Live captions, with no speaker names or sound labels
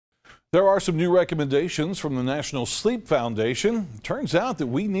There are some new recommendations from the National Sleep Foundation. Turns out that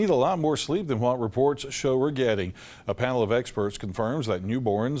we need a lot more sleep than what reports show we're getting. A panel of experts confirms that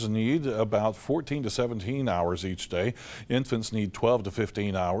newborns need about 14 to 17 hours each day. Infants need 12 to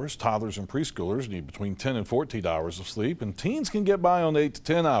 15 hours. Toddlers and preschoolers need between 10 and 14 hours of sleep, and teens can get by on 8 to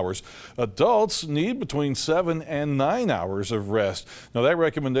 10 hours. Adults need between 7 and 9 hours of rest. Now, that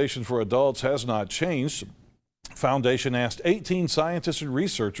recommendation for adults has not changed. Foundation asked 18 scientists and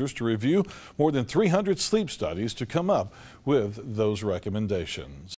researchers to review more than 300 sleep studies to come up with those recommendations.